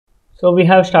So we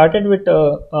have started with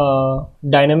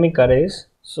dynamic arrays.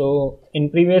 So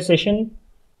in previous session,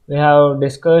 we have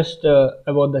discussed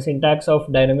about the syntax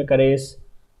of dynamic arrays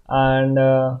and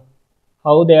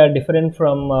how they are different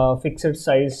from fixed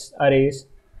size arrays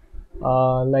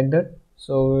like that.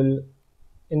 So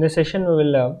in this session, we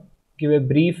will give a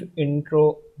brief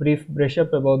intro, brief brush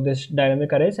up about this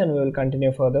dynamic arrays, and we will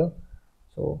continue further.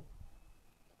 So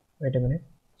wait a minute.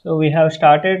 So we have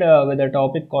started with a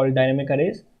topic called dynamic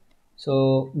arrays.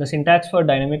 So the syntax for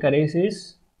dynamic arrays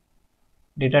is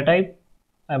data type.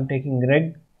 I'm taking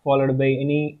reg followed by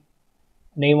any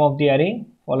name of the array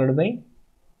followed by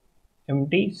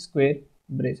empty square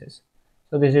braces.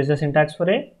 So this is the syntax for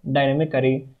a dynamic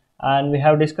array, and we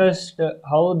have discussed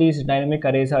how these dynamic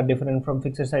arrays are different from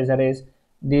fixed size arrays.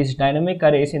 These dynamic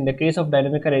arrays, in the case of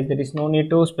dynamic arrays, there is no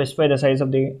need to specify the size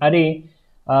of the array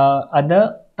at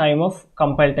the time of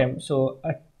compile time. So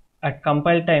at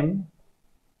compile time,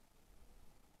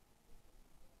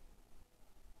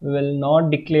 we will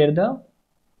not declare the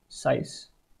size.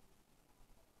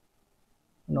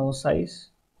 No size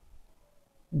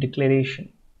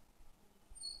declaration.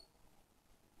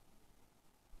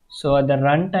 So at the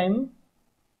runtime,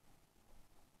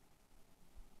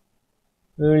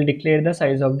 we will declare the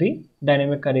size of the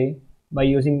dynamic array by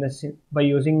using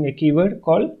a keyword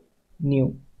called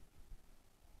new.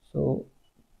 So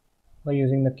by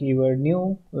using the keyword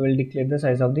new, we will declare the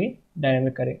size of the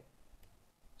dynamic array.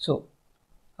 So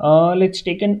let's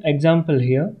take an example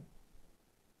here.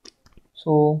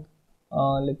 So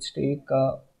let's take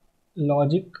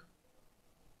logic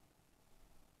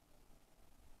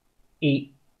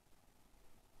A.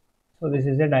 So this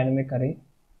is a dynamic array,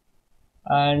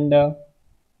 and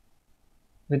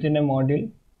within a module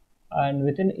and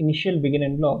within initial begin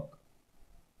and block,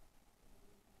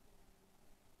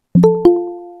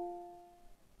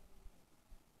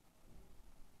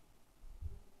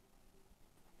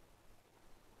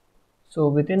 so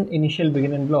within initial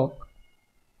begin and block,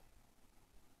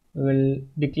 we will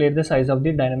declare the size of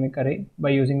the dynamic array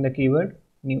by using the keyword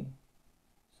new.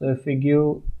 So if we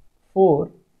give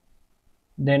 4,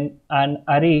 then an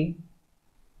array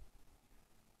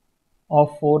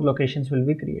of 4 locations will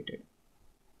be created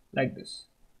like this.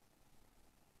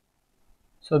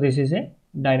 So this is a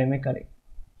dynamic array.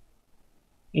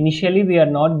 Initially we are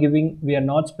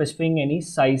not specifying any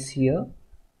size here,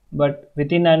 but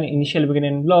within an initial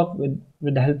begin block, with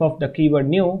the help of the keyword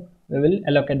new, we will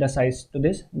allocate the size to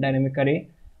this dynamic array,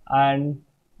 and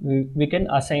we can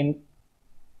assign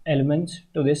elements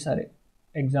to this array.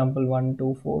 Example 1,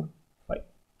 2, 4, 5.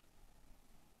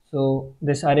 So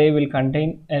this array will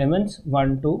contain elements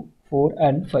 1, 2, 4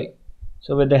 and 5.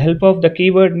 So with the help of the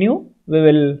keyword new, we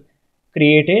will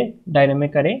create a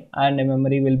dynamic array and a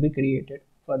memory will be created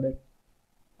for that.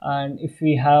 And if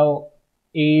we have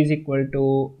a is equal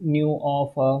to new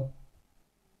of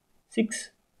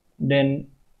 6, then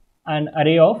an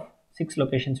array of 6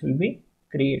 locations will be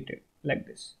created like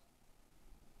this.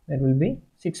 There will be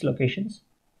 6 locations,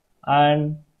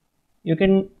 and you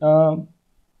can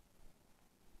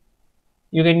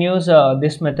use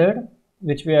this method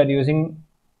which we are using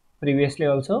previously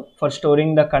also for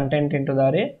storing the content into the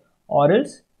array, or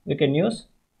else we can use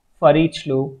for each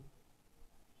loop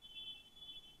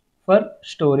for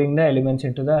storing the elements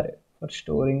into the array, for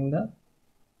storing the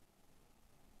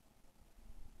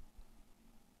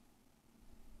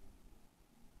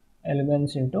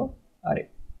elements into array.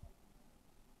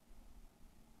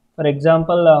 For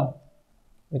example,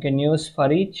 we can use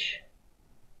for each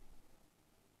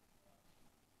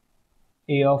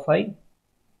a of I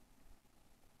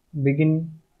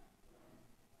begin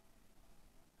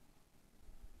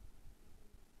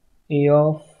a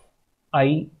of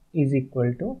I is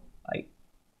equal to I,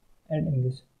 and in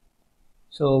this.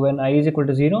 So when I is equal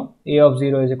to 0, a of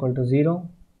 0 is equal to 0.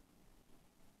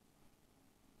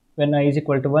 When I is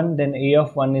equal to 1, then a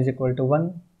of 1 is equal to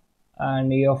 1,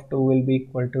 and a of 2 will be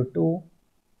equal to 2,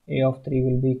 a of 3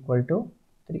 will be equal to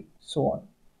 3, so on.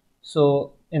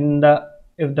 So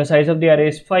if the size of the array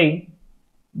is 5,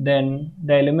 then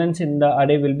the elements in the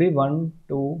array will be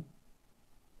 0,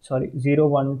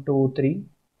 1, 2, 3,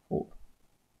 4.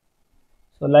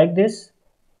 So like this,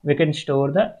 we can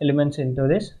store the elements into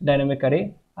this dynamic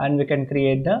array, and we can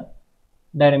create the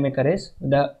dynamic arrays with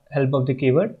the help of the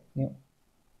keyword new.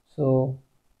 So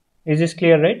is this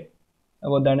clear, right,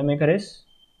 about dynamic arrays?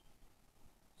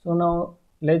 So now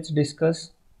let's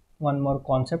discuss one more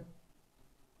concept.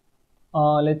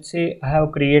 Let's say I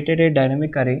have created a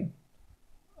dynamic array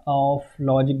of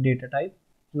logic data type,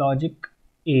 logic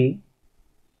A.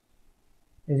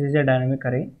 This is a dynamic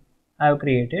array I have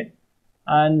created,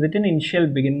 and within initial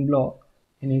begin block,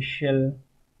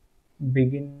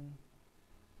 begin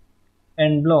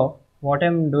end block, what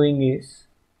I'm doing is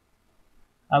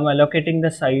I'm allocating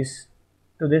the size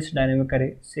to this dynamic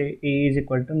array. Say A is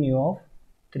equal to new of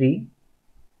 3,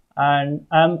 and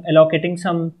I'm allocating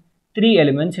some 3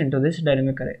 elements into this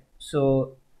dynamic array.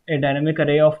 So a dynamic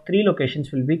array of 3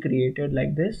 locations will be created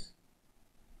like this.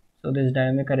 So this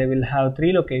dynamic array will have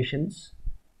 3 locations,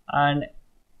 and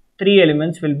 3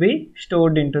 elements will be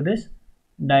stored into this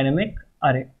dynamic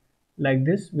array. Like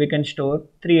this, we can store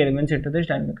 3 elements into this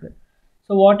dynamic array.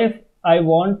 So what if I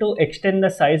want to extend the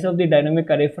size of the dynamic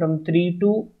array from 3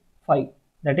 to 5?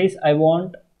 That is, I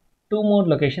want 2 more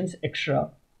locations extra.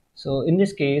 So in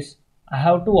this case, I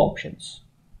have 2 options.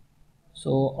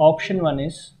 So option 1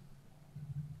 is,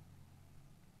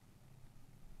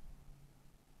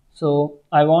 so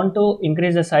I want to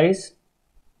increase the size,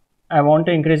 I want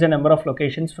to increase the number of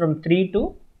locations from 3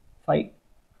 to 5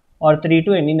 or 3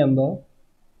 to any number.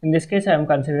 In this case, I am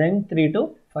considering 3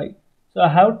 to 5. So I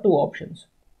have 2 options.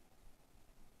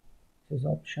 This is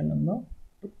option number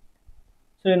 2.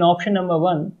 So in option number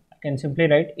 1, I can simply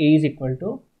write A is equal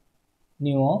to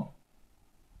new of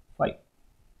 5.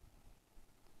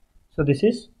 So this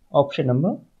is option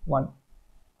number 1.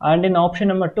 And in option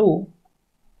number 2,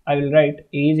 I will write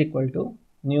A is equal to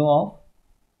new of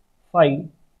 5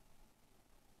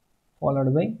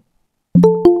 followed by,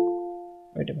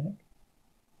 wait a minute,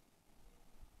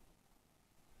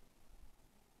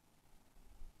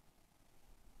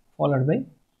 followed by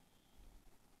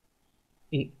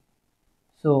A.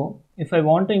 So if I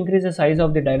want to increase the size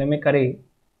of the dynamic array,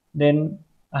 then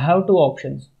I have 2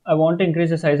 options. I want to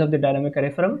increase the size of the dynamic array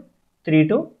from 3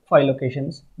 to 5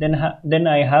 locations. Then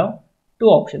I have 2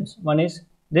 options. One is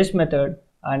this method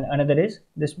and another is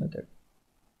this method.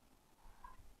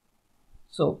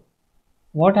 So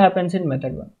what happens in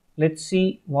method 1? Let's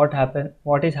see what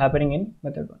is happening in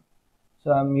method 1.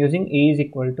 So I'm using A is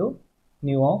equal to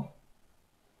new of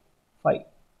 5.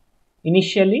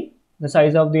 Initially, the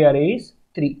size of the array is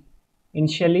 3.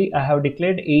 Initially, I have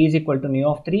declared A is equal to new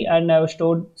of 3, and I have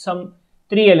stored some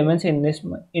 3 elements in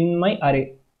my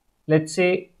array. Let's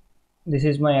say this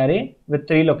is my array with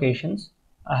 3 locations.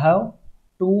 I have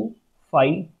 2,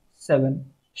 5, 7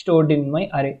 stored in my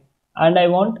array, and I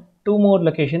want 2 more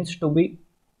locations to be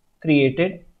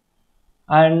created,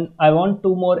 and I want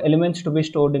 2 more elements to be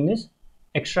stored in this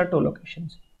extra 2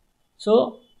 locations.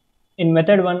 So in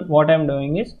method 1, what I am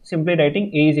doing is simply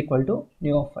writing A is equal to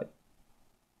new of 5.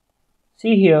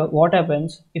 See here what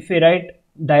happens if we write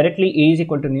directly A is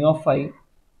equal to new of 5,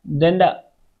 then the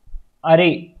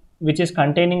array which is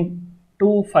containing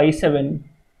 2, 5, 7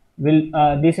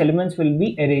 will, these elements will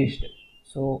be erased.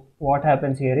 So what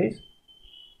happens here is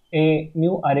a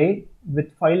new array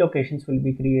with 5 locations will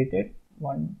be created.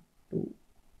 1, 2,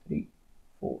 3,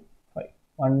 4, 5.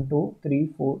 1, 2,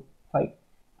 3, 4, 5.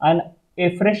 And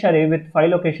a fresh array with 5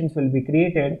 locations will be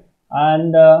created,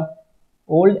 and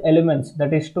old elements,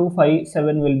 that is 2, 5,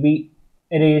 7 will be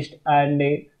erased, and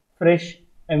a fresh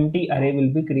empty array will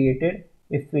be created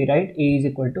if we write A is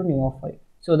equal to new of 5.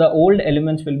 So the old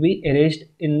elements will be erased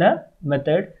in the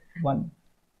method 1.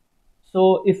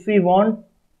 So if we want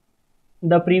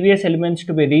the previous elements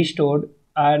to be restored,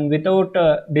 and without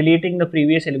deleting the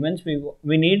previous elements,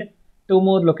 we need 2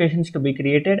 more locations to be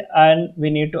created, and we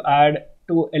need to add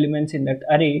 2 elements in that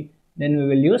array. Then we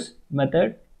will use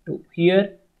method 2.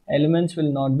 Here elements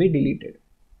will not be deleted,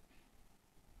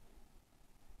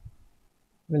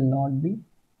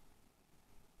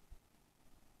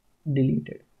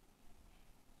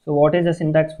 So what is the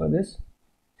syntax for this?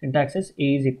 Syntax is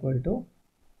A is equal to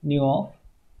new of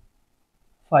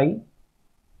 5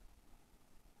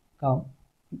 count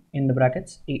in the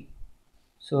brackets A.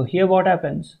 So here what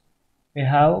happens, we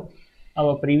have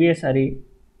our previous array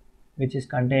which is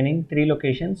containing 3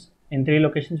 locations. In 3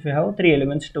 locations we have 3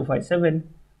 elements, 2, 5,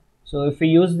 7. So if we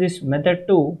use this method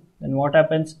 2, then what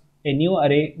happens, a new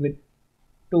array with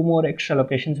 2 more extra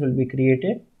locations will be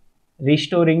created,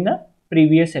 restoring the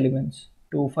previous elements.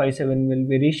 2, 5, 7 will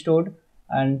be restored,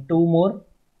 and 2 more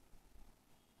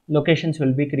locations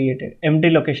will be created. Empty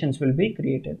locations will be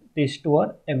created. These 2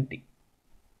 are empty.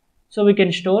 So we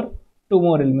can store 2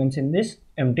 more elements in this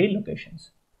empty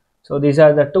locations. So these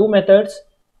are the 2 methods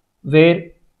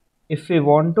where if we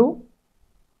want to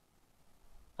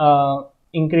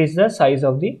increase the size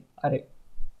of the array.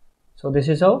 So this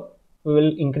is how we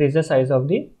will increase the size of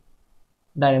the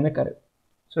dynamic array.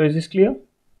 So is this clear?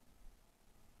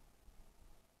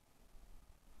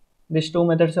 These 2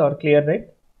 methods are clear, right?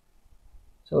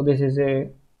 So this is a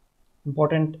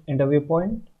important interview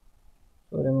point.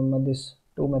 So remember these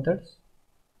 2 methods.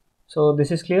 So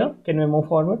this is clear. Can we move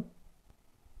forward?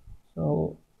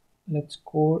 So let's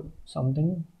code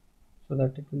something so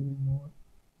that it will be more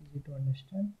easy to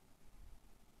understand.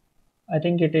 I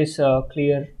think it is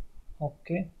clear.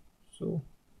 Okay, so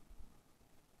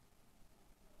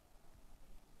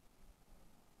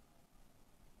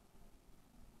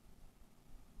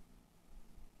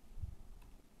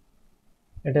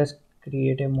let us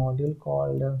create a module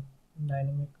called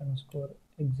dynamic underscore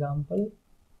example.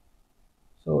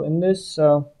 So in this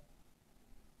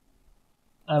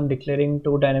I'm declaring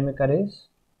two dynamic arrays,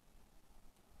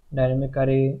 dynamic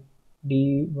array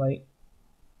dy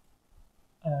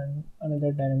and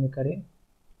another dynamic array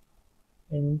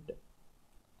int.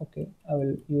 Okay, I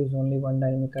will use only one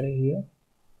dynamic array here.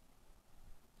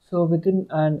 So within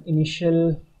an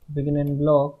initial beginning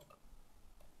block,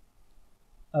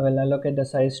 I will allocate the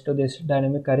size to this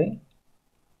dynamic array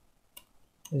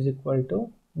is equal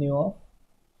to new of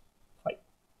 5,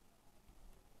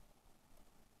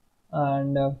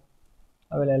 and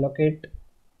I will allocate,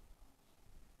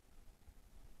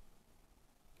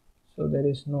 so there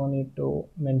is no need to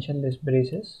mention this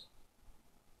braces.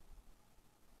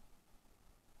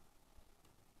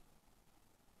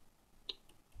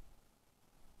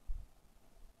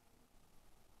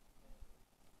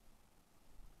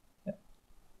 Yeah.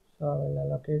 So I will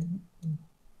allocate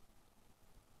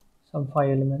some 5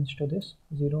 elements to this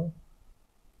 0,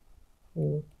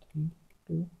 4, 3,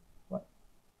 2, 1.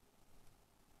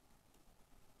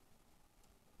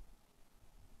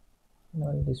 And I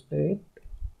will display it.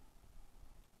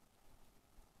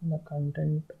 The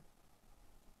content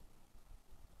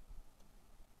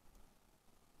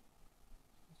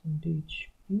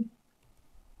percentage p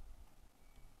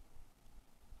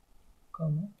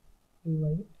comma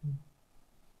vyn.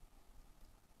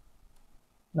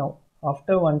 Now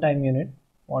after one time unit,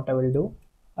 what I will do,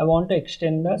 I want to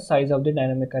extend the size of the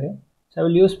dynamic array, so I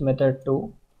will use method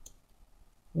 2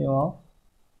 new of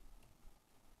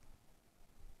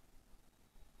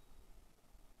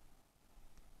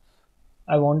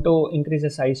I want to increase the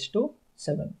size to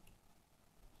 7,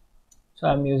 so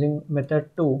I'm using method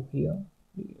 2 here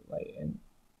vyn,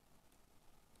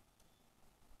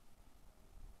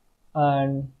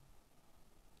 and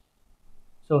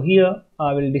so here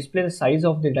I will display the size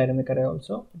of the dynamic array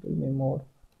also. It will be more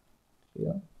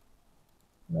clear.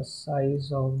 The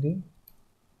size of the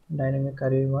dynamic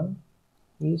array 1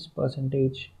 is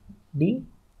percentage d.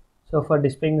 So for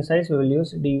displaying the size, we will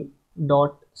use d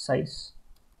dot size.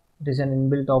 It is an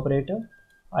inbuilt operator,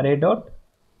 array dot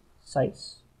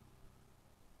size.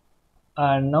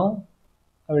 And now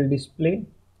I will display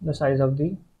the size of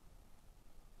the,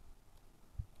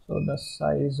 so the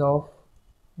size of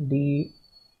d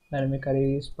dynamic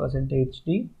array is percentage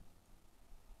d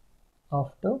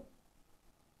after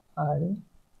adding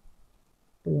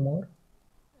two more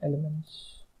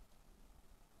elements,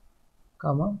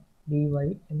 comma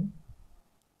dyn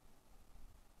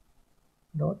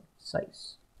dot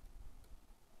size.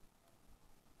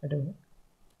 Wait a minute.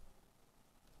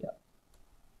 Yeah,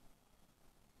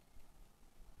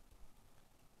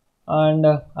 and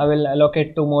I will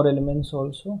allocate two more elements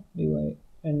also.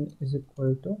 Dyn is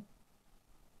equal to,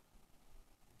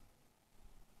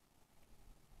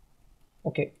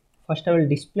 okay, first I will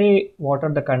display what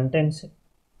are the contents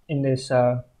in this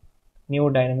new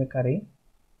dynamic array.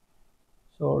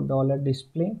 So dollar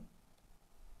display,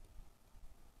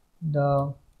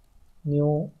 the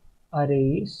new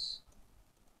array is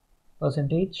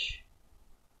percentage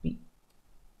p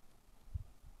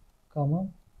comma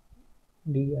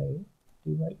dyn.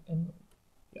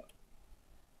 Yeah.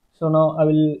 So now I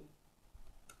will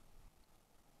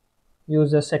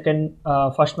use the second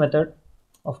first method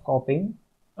of copying,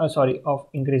 of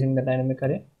increasing the dynamic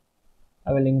array.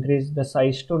 I will increase the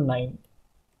size to 9.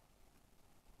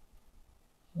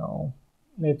 Now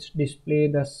let's display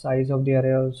the size of the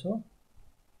array also,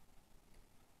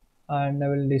 and I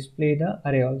will display the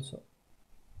array also,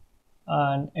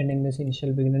 and ending this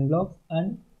initial beginning block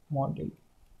and module.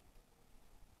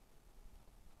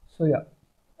 So yeah,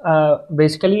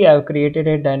 basically I have created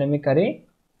a dynamic array.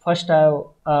 First I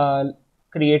have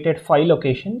created 5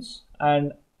 locations,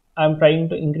 and I'm trying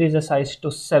to increase the size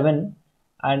to 7,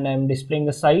 and I'm displaying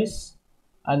the size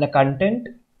and the content,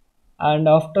 and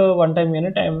after one time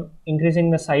unit I'm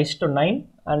increasing the size to 9,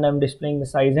 and I'm displaying the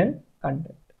size and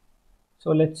content.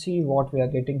 So let's see what we are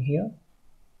getting here.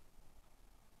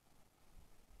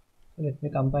 So let me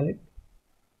compile it.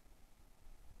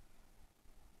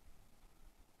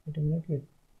 Wait a minute, wait.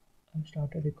 I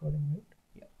started recording it.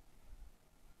 Yeah.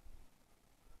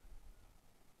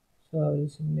 So I will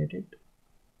simulate it.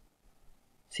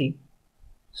 See.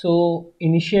 So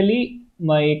initially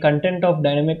my content of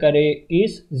dynamic array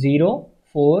is 0,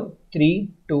 4,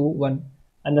 3, 2, 1,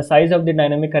 and the size of the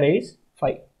dynamic array is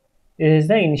 5. This is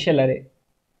the initial array.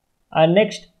 And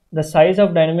next, the size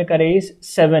of dynamic array is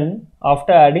 7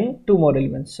 after adding 2 more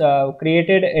elements. So I've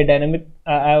created a dynamic,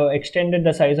 I've extended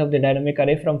the size of the dynamic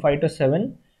array from 5 to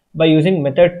 7 by using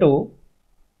method 2.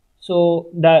 So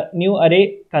the new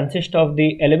array consists of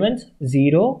the elements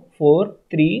 0, 4,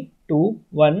 3, 2,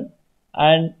 1,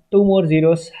 and 2 more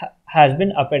zeros has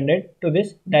been appended to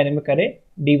this dynamic array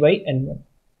dy n1.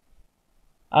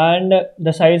 And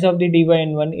the size of the dy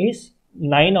n1 is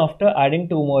 9 after adding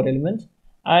 2 more elements.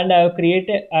 And I have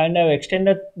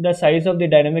extended the size of the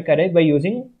dynamic array by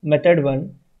using method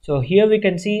 1. So here we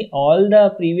can see all the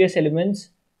previous elements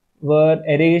were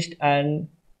erased, and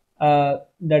the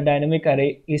dynamic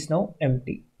array is now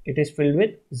empty. It is filled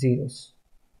with zeros.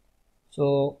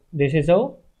 So this is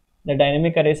how the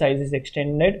dynamic array size is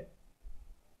extended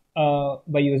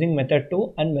by using method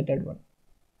 2 and method 1.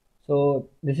 So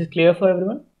this is clear for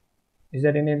everyone? Is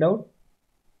there any doubt?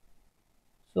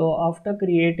 So after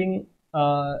creating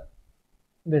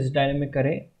this dynamic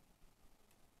array,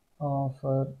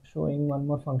 for showing one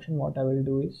more function, what I will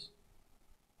do is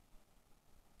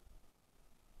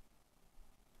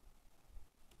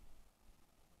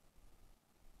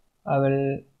I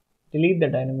will delete the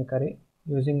dynamic array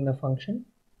using the function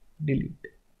delete.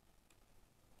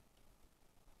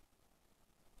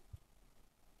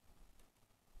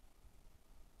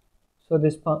 So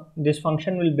this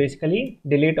function will basically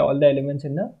delete all the elements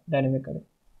in the dynamic array.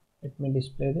 Let me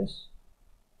display this.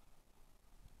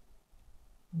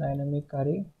 Dynamic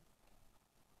array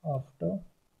after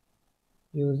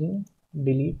using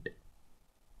delete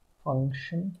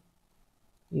function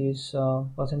is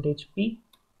 %p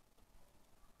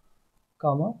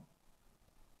comma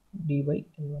dy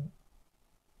n1.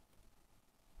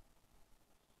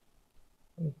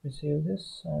 Let me save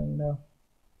this and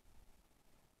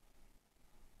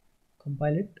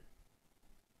compile it.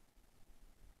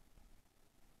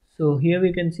 So here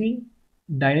we can see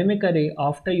dynamic array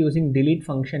after using delete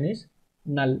function is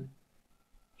null.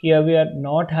 Here we are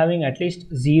not having at least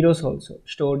zeros also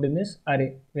stored in this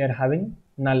array. We are having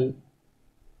null.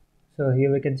 So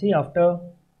here we can see after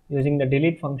using the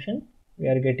delete function, we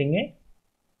are getting a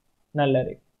null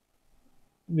array.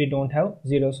 We don't have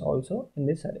zeros also in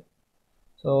this array.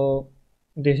 So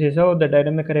this is how the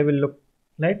dynamic array will look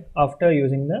like after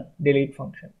using the delete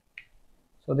function.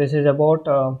 So this is about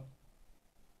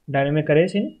dynamic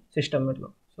arrays in system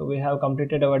Verilog. So we have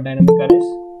completed our dynamic arrays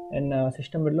in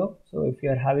system Verilog. So if you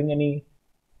are having any,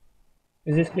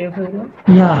 is this clear for everyone?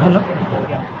 Yeah, hello.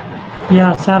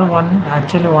 Yeah, sir,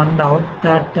 one doubt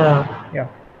that yeah,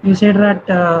 you said that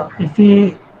if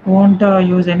we won't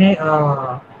use any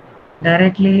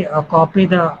directly copy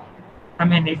the,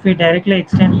 if we directly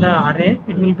extend the array,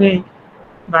 it will be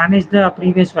vanish the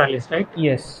previous values, right?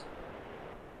 yes,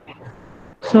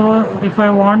 So if I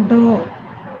want to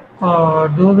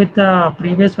do with the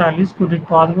previous values, could it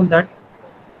possible that?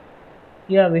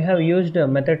 yeah, we have used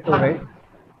method 2, right?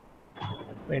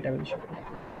 Wait, I will show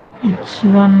you. Which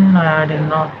one I did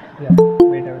not. Yeah,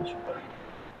 wait, I will show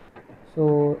you.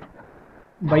 So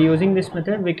by using this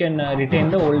method, we can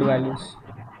retain the old values.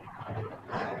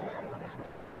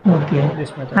 Okay.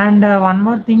 This method. And one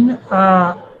more thing,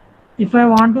 if I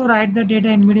want to write the data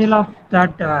in middle of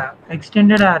that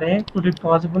extended array, could it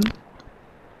possible?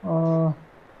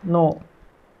 No.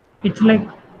 It's like,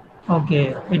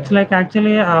 okay, it's like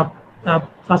actually,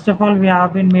 first of all, we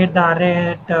have been made the array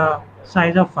at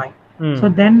size of 5. So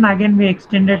then again we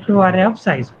extended to array of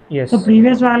size. Yes. So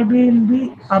previous value will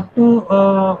be up to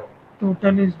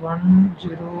total is 1,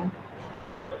 0,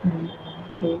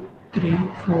 2, 3,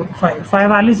 4, 5. 5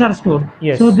 values are stored.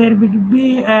 Yes. So there will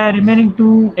be remaining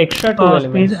two extra two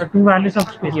elements. Two values of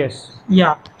space. Yes.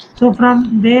 Yeah. So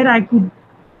from there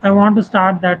I want to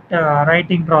start that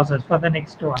writing process for the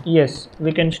next one. Yes,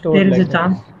 we can store. There is like a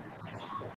chance.